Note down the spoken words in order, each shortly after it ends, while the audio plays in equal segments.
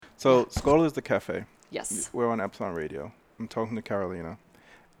So Skoll is the cafe. Yes. We're on Epsilon Radio. I'm talking to Carolina.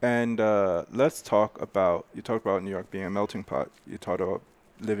 And let's talk about, you talked about New York being a melting pot. You talked about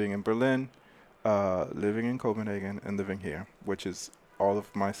living in Berlin, living in Copenhagen, and living here, which is all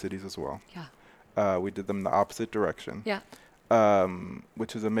of my cities as well. Yeah. We did them the opposite direction, Yeah.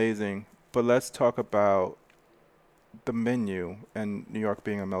 which is amazing. But let's talk about the menu and New York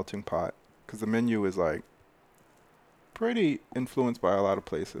being a melting pot, because the menu is like pretty influenced by a lot of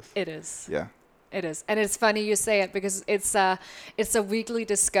places. It is. Yeah. It is. And it's funny you say it because it's a weekly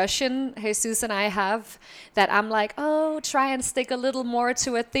discussion Jesus and I have that I'm like, oh, try and stick a little more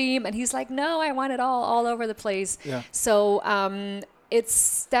to a theme. And he's like, no, I want it all over the place. Yeah. So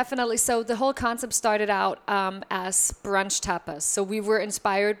it's definitely, so the whole concept started out as brunch tapas. So we were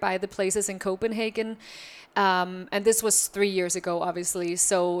inspired by the places in Copenhagen. And this was 3 years ago, obviously.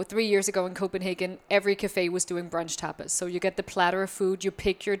 So 3 years ago in Copenhagen, every cafe was doing brunch tapas. So you get the platter of food, you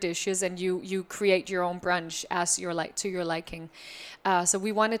pick your dishes, and you create your own brunch as to your liking. So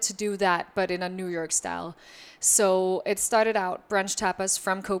we wanted to do that, but in a New York style. So it started out brunch tapas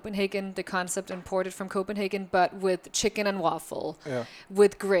from Copenhagen, the concept imported from Copenhagen, but with chicken and waffle,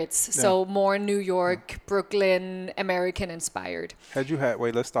 with grits. Yeah. So more New York, Brooklyn, American inspired.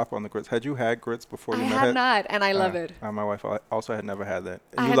 Wait, let's stop on the grits. Had you had grits before you I met have it? not, and I love it. My wife also had never had that.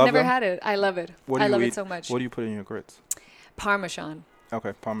 I You had love never them? had it. I love it. What do I you love eat? it so much. What do you put in your grits? Parmesan.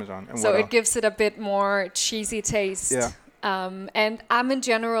 Okay, Parmesan. And So what it else? gives it a bit more cheesy taste. Yeah. And I'm in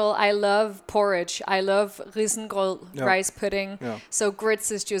general, I love porridge. I love risengrød, rice pudding. Yeah. So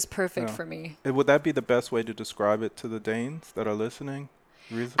grits is just perfect Yeah. for me. Would that be the best way to describe it to the Danes that are listening?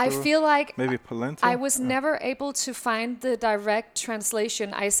 I feel like maybe polenta? I was never able to find the direct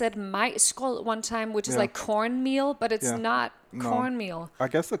translation. I said majsgrød one time, which is like cornmeal, but it's not cornmeal. I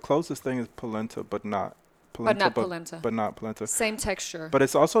guess the closest thing is polenta, but not polenta. But not polenta. Same texture. But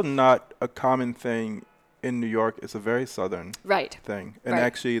it's also not a common thing in New York. It's a very southern thing. And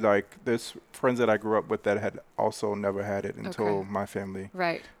actually, like, there's friends that I grew up with that had also never had it until my family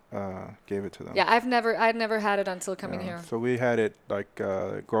gave it to them. Yeah, I'd never had it until coming here. So we had it like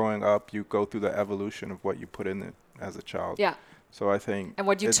growing up. You go through the evolution of what you put in it as a child. Yeah. So I think and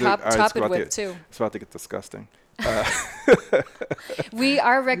what you top it with too. It's about to get disgusting.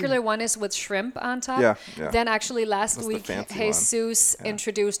 Our regular one is with shrimp on top. Yeah. Then actually last week Jesus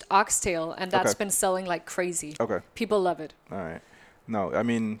introduced oxtail, and that's been selling like crazy. Okay. People love it. All right. No, I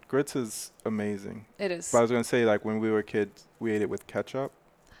mean grits is amazing. It is. But I was gonna say, like, when we were kids, we ate it with ketchup.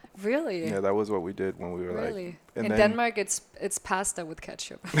 Really? Yeah, that was what we did when we were really? like. In Denmark, it's pasta with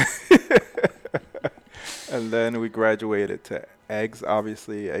ketchup. And then we graduated to eggs,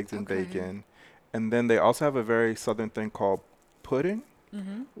 obviously, eggs and bacon. And then they also have a very southern thing called pudding,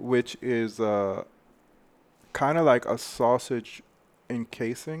 which is kind of like a sausage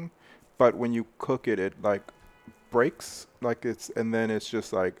encasing, but when you cook it, it like breaks, like and then it's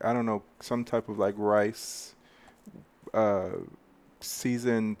just like, I don't know, some type of like rice,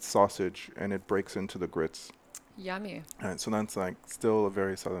 seasoned sausage, and it breaks into the grits. Yummy. And so that's like still a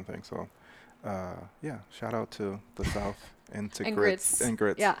very southern thing. So, shout out to the South. And grits.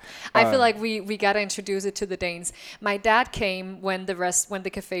 Yeah, I feel like we gotta introduce it to the Danes. My dad came when the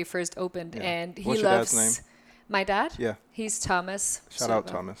cafe first opened, and he What's loves. Your dad's name? My dad? Yeah. He's Thomas. Shout out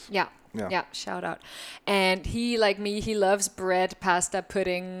Thomas. Yeah. Shout out. And he, like me, he loves bread, pasta,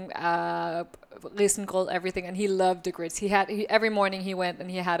 pudding, risengrød, everything, and he loved the grits. Every morning he went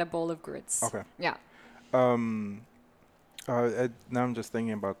and he had a bowl of grits. Okay. Yeah. Now I'm just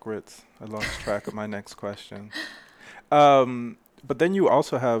thinking about grits. I lost track of my next question. But then you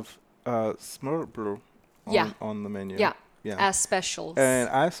also have smørrebrød on the menu. Yeah. As specials. And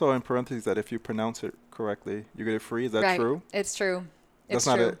I saw in parentheses that if you pronounce it correctly, you get it free. Is that true? It's true. That's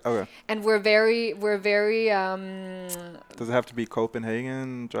not it. Okay. And we're very. Does it have to be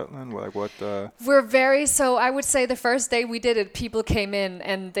Copenhagen, Jutland? Like what? We're very. So I would say the first day we did it, people came in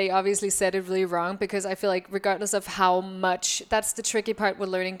and they obviously said it really wrong, because I feel like regardless of how much, that's the tricky part with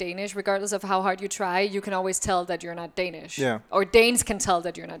learning Danish. Regardless of how hard you try, you can always tell that you're not Danish. Yeah. Or Danes can tell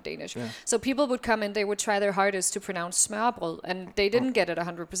that you're not Danish. Yeah. So people would come in, they would try their hardest to pronounce smørrebrød, and they didn't get it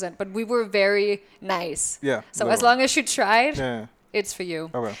 100%. But we were very nice. Yeah. So as long as you tried. Yeah. It's for you.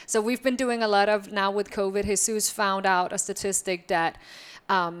 Okay. So we've been doing a lot of, now with COVID, Jesus found out a statistic that,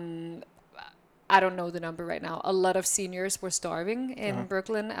 I don't know the number right now, a lot of seniors were starving in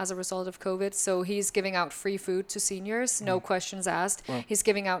Brooklyn as a result of COVID. So he's giving out free food to seniors, no questions asked. He's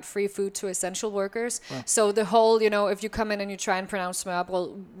giving out free food to essential workers. So the whole, if you come in and you try and pronounce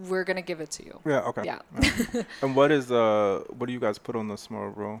smørrebrød, we're going to give it to you. Yeah, okay. Yeah. And what do you guys put on the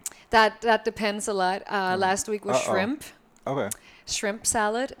smørrebrød? That depends a lot. Last week was shrimp. Okay. shrimp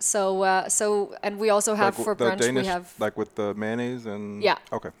salad. So and we also have Like for the brunch we Danish, have like with the mayonnaise and. yeah.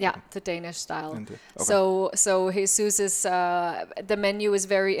 Okay. Yeah, the Danish style. Okay. So Jesus is the menu is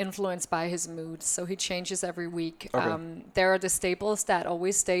very influenced by his mood. So he changes every week. Okay. There are the staples that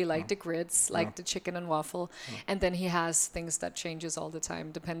always stay, like the grits, like Yeah. the chicken and waffle, and then he has things that changes all the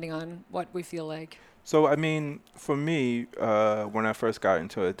time depending on what we feel like. So I mean, for me, when I first got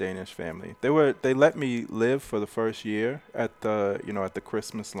into a Danish family, they let me live for the first year at the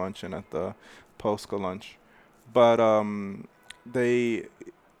Christmas lunch and at the Polska lunch, but they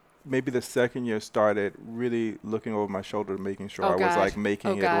maybe the second year started really looking over my shoulder, making sure Oh I was God. like making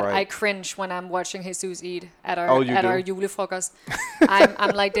Oh it God. I right. cringe when I'm watching Jesus eat at Oh, you do? our julefrokost.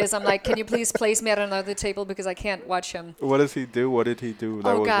 I'm like this. I'm like, can you please place me at another table because I can't watch him. What does he do? What did he do that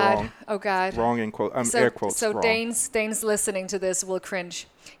Oh was God. wrong? Oh God. Wrong in quote. So air quotes so wrong. Danes listening to this will cringe.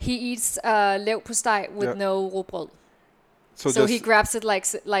 He eats leverpostej with Yeah. no rugbrød. So So just he grabs it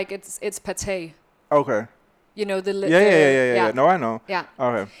like it's pate. okay. You know the Yeah. No, I know. Yeah.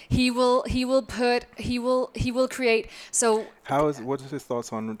 Okay. He will create. So What is his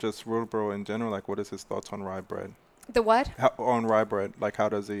thoughts on just Rudbro in general? Like, what is his thoughts on rye bread? the what? On rye bread, like how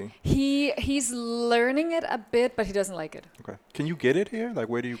does he? He's learning it a bit, but he doesn't like it. Okay, can you get it here? Like,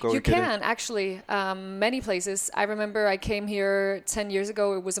 where do you go? You to get can actually, many places. I remember I came here 10 years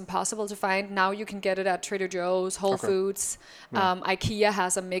ago. It was impossible to find. Now you can get it at Trader Joe's, Whole Okay. Foods. Yeah. IKEA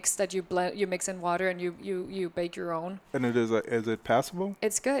has a mix that you blend, you mix in water, and you bake your own. And is it passable?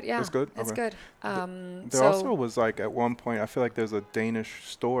 It's good. Yeah, It's good? It's Okay. good. There also was like at one point, I feel like there's a Danish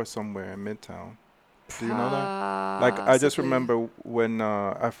store somewhere in Midtown. Do you know that? Like, I just possibly. remember when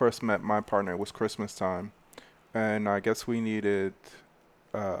I first met my partner, it was Christmas time. And I guess we needed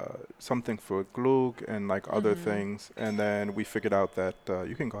something for glug and like other things. And then we figured out that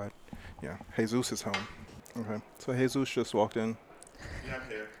you can go ahead. Yeah, Jesus is home. Okay, so Jesus just walked in. Yeah, I'm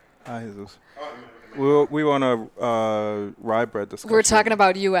here. Hi, Jesus. Oh, We want a rye bread discussion. We're talking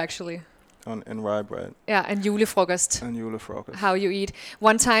about you actually. in rye bread Yeah, and julefrokost. and julefrokost. How you eat.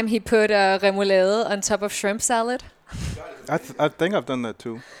 One time he put remoulade on top of shrimp salad. I think I've done that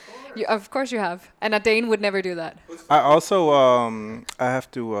too. Of course you have. And a Dane would never do that. I also I have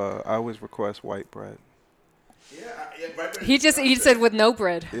to I always request white bread. right. He just eats it with no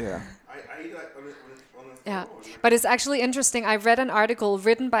bread. Yeah. I eat like on a Yeah. But it's actually interesting. I read an article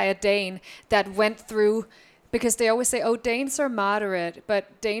written by a Dane that went through, because they always say, oh, Danes are moderate,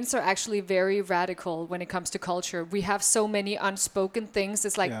 but Danes are actually very radical when it comes to culture. We have so many unspoken things.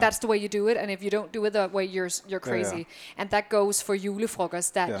 It's like, Yeah. that's the way you do it, and if you don't do it that way, you're crazy. yeah. And that goes for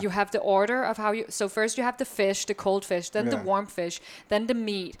julefrokost, that Yeah. you have the order of how you... So first you have the fish, the cold fish, then the Yeah. warm fish, then the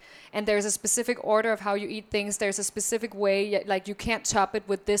meat. And there's a specific order of how you eat things. There's a specific way, like you can't top it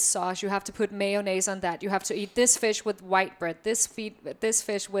with this sauce. You have to put mayonnaise on that. You have to eat this fish with white bread, this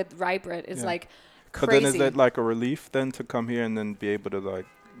fish with rye bread. It's Yeah. like But crazy. then is that like a relief then to come here and then be able to like,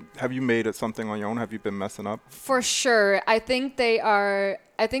 have you made it something on your own? Have you been messing up? For sure. I think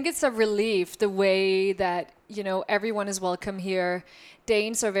it's a relief the way that, everyone is welcome here.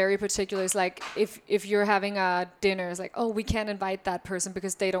 Danes are very particular. It's like if you're having a dinner, it's like, oh, we can't invite that person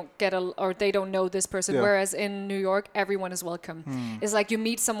because they don't or they don't know this person. Yeah. Whereas in New York, everyone is welcome. It's like you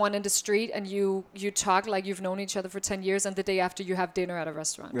meet someone in the street and you talk like you've known each other for 10 years, and the day after you have dinner at a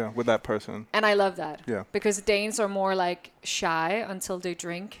restaurant. Yeah, with that person. And I love that. Yeah. Because Danes are more like shy until they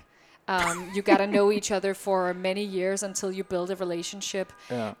drink. You got to know each other for many years until you build a relationship.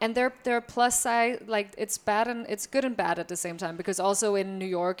 Yeah. And they're plus side, like it's bad and it's good and bad at the same time, because also in New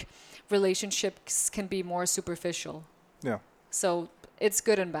York, relationships can be more superficial. Yeah. So it's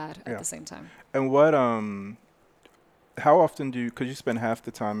good and bad Yeah. at the same time. And what how often because you spend half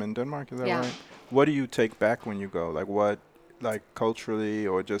the time in Denmark, is that Yeah. right? What do you take back when you go? Like what, like culturally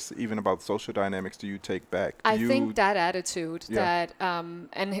or just even about social dynamics do you take back? I think that attitude, Yeah. that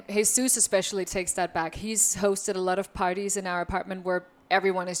and Jesus especially takes that back. He's hosted a lot of parties in our apartment where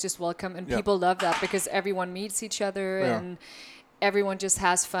everyone is just welcome, and Yeah. people love that because everyone meets each other Yeah. and everyone just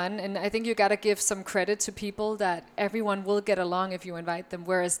has fun. And I think you got to give some credit to people that everyone will get along if you invite them.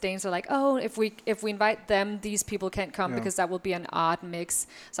 Whereas Danes are like, oh, if we invite them, these people can't come Yeah. because that will be an odd mix.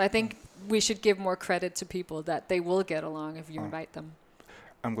 So I think we should give more credit to people that they will get along if you invite them.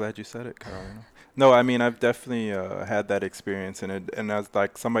 I'm glad you said it, Carolina. No, I mean I've definitely had that experience, and as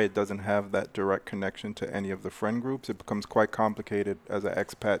like somebody that doesn't have that direct connection to any of the friend groups, it becomes quite complicated as an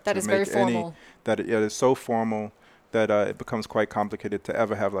expat That to is make very formal. it is so formal. that it becomes quite complicated to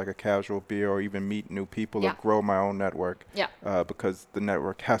ever have like a casual beer or even meet new people Yeah. or grow my own network. Yeah. Because the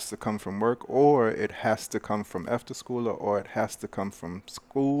network has to come from work, or it has to come from after school, or it has to come from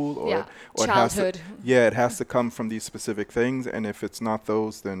school, or Yeah. or it has to, Childhood. yeah, it has to come from these specific things. And if it's not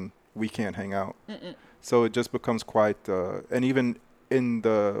those, then we can't hang out. So it just becomes quite, and even in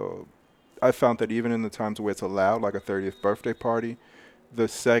I found that even in the times where it's allowed, like a 30th birthday party, the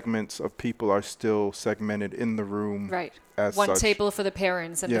segments of people are still segmented in the room. Right. As One such. table for the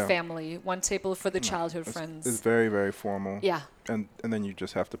parents and the Yeah. family. One table for the No, childhood It's friends. very, very formal. Yeah. And then you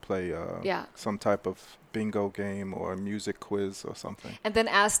just have to play Yeah. some type of bingo game or a music quiz or something. And then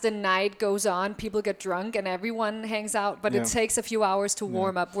as the night goes on, people get drunk and everyone hangs out, but Yeah. it takes a few hours to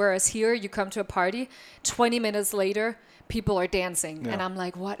warm up. Whereas here, you come to a party, 20 minutes later, people are dancing, Yeah. and I'm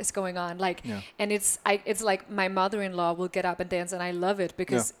like, what is going on? Like, Yeah. and it's like my mother-in-law will get up and dance, and I love it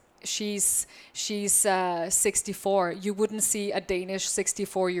because she's 64. You wouldn't see a Danish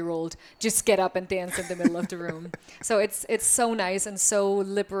 64-year-old just get up and dance in the middle of the room. So it's so nice and so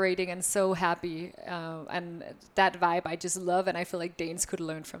liberating and so happy, and that vibe I just love, and I feel like Danes could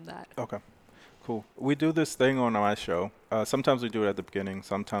learn from that. Okay. Cool. We do this thing on my show. Sometimes we do it at the beginning.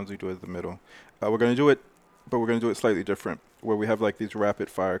 Sometimes we do it at the middle. We're going to do it, but we're going to do it slightly different, where we have like these rapid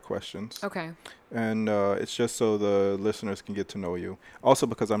fire questions. Okay. And it's just so the listeners can get to know you. Also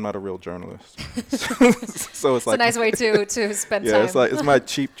because I'm not a real journalist. So it's It's a nice way to spend yeah, time. it's my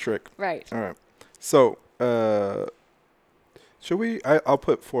cheap trick. Right. All right. So should we? I'll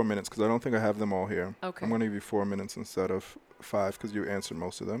put 4 minutes because I don't think I have them all here. Okay. I'm going to give you 4 minutes instead of 5 because you answered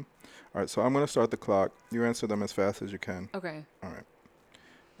most of them. All right. So I'm going to start the clock. You answer them as fast as you can. Okay. All right.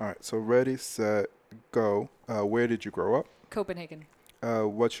 All right. So ready, set, go. Where did you grow up? Copenhagen.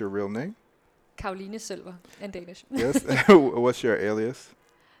 What's your real name? Karoline Sølver in Danish. Yes. What's your alias?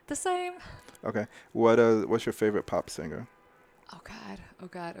 The same. Okay. What's your favorite pop singer? Oh God.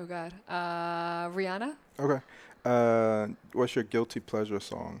 Rihanna. Okay. What's your guilty pleasure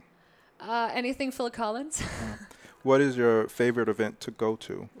song? Anything Phil Collins. What is your favorite event to go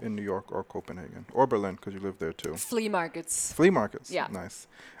to in New York or Copenhagen or Berlin because you live there too? Flea markets. Flea markets. Yeah. Nice.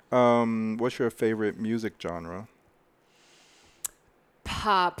 What's your favorite music genre?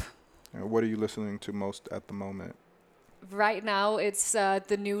 Pop. What are you listening to most at the moment? Right now, it's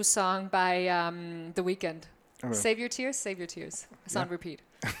the new song by The Weeknd. Okay. Save Your Tears, Save Your Tears. It's on Yeah. repeat.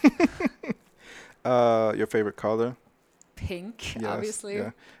 Your favorite color? Pink, Yes, obviously.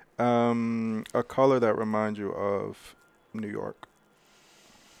 Yeah. A color that reminds you of New York?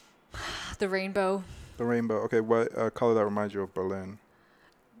 The rainbow. The rainbow. Okay. What color that reminds you of Berlin?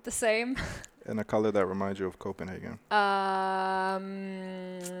 The same. And a color that reminds you of Copenhagen?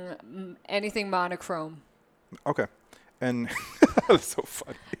 Anything monochrome. Okay. And that's so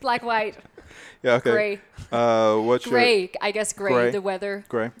funny. Black, white, Yeah. Okay. gray. What's Gray. I guess gray, Gray. the weather.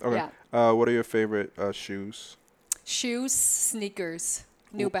 Gray. Okay. Yeah. What are your favorite shoes? Shoes, sneakers,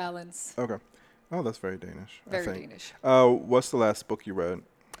 New Ooh. Balance. Okay. Oh, that's very Danish. Very I think. Danish. What's the last book you read?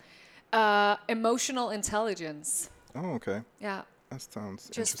 Emotional Intelligence. Oh, okay. Yeah. That sounds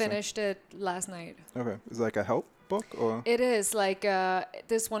Just interesting. finished it last night. Okay. Is it like a help book or? It is like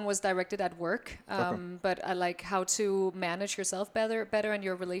this one was directed at work, but I like how to manage yourself better, and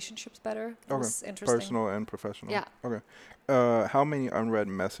your relationships better. It was interesting. Personal and professional. Yeah. Okay. How many unread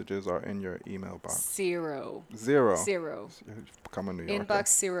messages are in your email box? Zero. Zero. You've become a New Yorker. Inbox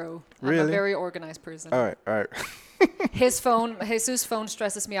zero. I'm a Really? very organized person. All right. All right. Jesus' phone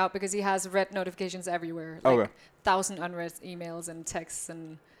stresses me out because he has red notifications everywhere. Like Okay. 1,000 unread emails and texts,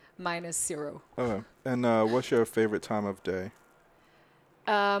 and mine is zero. Okay. And what's your favorite time of day?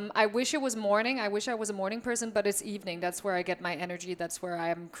 I wish it was morning. I wish I was a morning person, but it's evening. That's where I get my energy. That's where I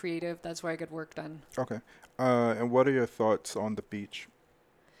am creative. That's where I get work done. Okay. And what are your thoughts on the beach,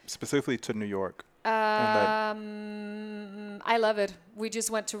 specifically to New York? I love it. We just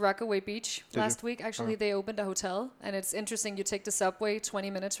went to Rockaway Beach Did you? last week. Actually, they opened a hotel, and it's interesting. You take the subway 20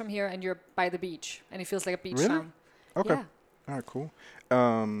 minutes from here, and you're by the beach, and it feels like a beach Really? town. Okay. Yeah. All right. Cool.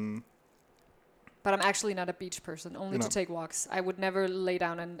 But I'm actually not a beach person, only No. to take walks. I would never lay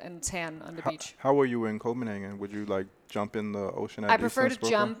down and tan on the beach. How were you in Copenhagen? Would you like jump in the ocean at I prefer to Islandsbrooke?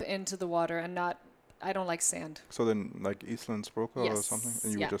 jump into the water and not. I don't like sand. So then, like Islandsbrooke or Yes, something,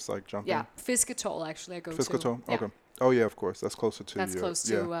 and you yeah. would just like jump Yeah, in. Fisketål actually I go to. Fisketål. Yeah. Okay. Oh yeah, of course. That's closer to. That's your, close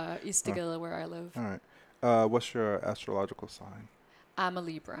to Istegade where I live. All right. What's your astrological sign? I'm a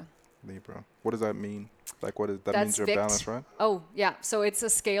Libra. Libra. What does that mean? Like, what is that? That's Means you're Vict. balanced, right? Oh, yeah. So it's a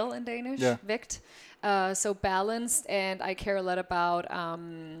scale in Danish, Yeah. Vict. So balanced, and I care a lot about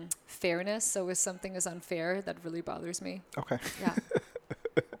fairness. So if something is unfair, that really bothers me. Okay. Yeah.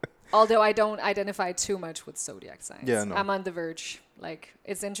 Although I don't identify too much with zodiac signs. Yeah, no. I'm on the verge. Like,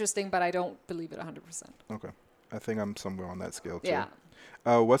 it's interesting, but I don't believe it 100%. Okay. I think I'm somewhere on that scale too. Yeah.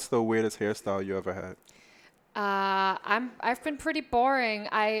 What's the weirdest hairstyle you ever had? I've been pretty boring.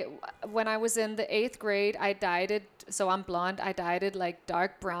 When I was in the 8th grade, I dyed it. So I'm blonde. I dyed it like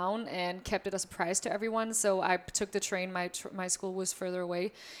dark brown and kept it as a surprise to everyone. So I took the train. My school was further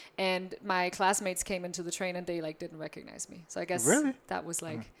away, and my classmates came into the train and they like didn't recognize me. So I guess Really? that was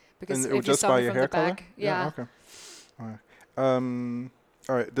like because And if it you was just saw by me your from hair the color? back, yeah. Okay. All right.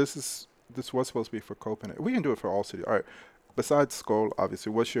 All right. This was supposed to be for Copenhagen. We can do it for all cities. All right. Besides Skoll,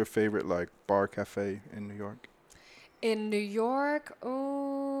 obviously, what's your favorite like bar cafe in New York? In New York,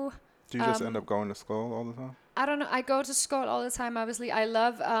 oh, Do you just end up going to Skoll all the time? I don't know. I go to school all the time. Obviously, I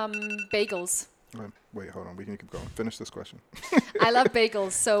love bagels. Wait, hold on. We can keep going. Finish this question. I love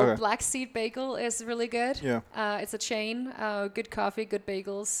bagels. So Okay. Black Seed Bagel is really good. Yeah. It's a chain. Good coffee, good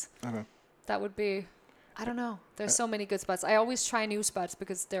bagels. Okay. That would be. I don't know. There's so many good spots. I always try new spots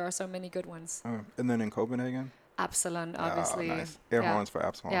because there are so many good ones. Okay. And then in Copenhagen? Absalon, obviously. Oh, nice. Air Yeah. horns for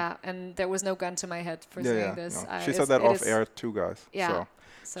Absalon. Yeah, and there was no gun to my head for Yeah, saying yeah. this. No. She said that it off is- air too, guys. Yeah. So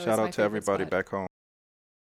So shout it's my out to favorite everybody spot. back home.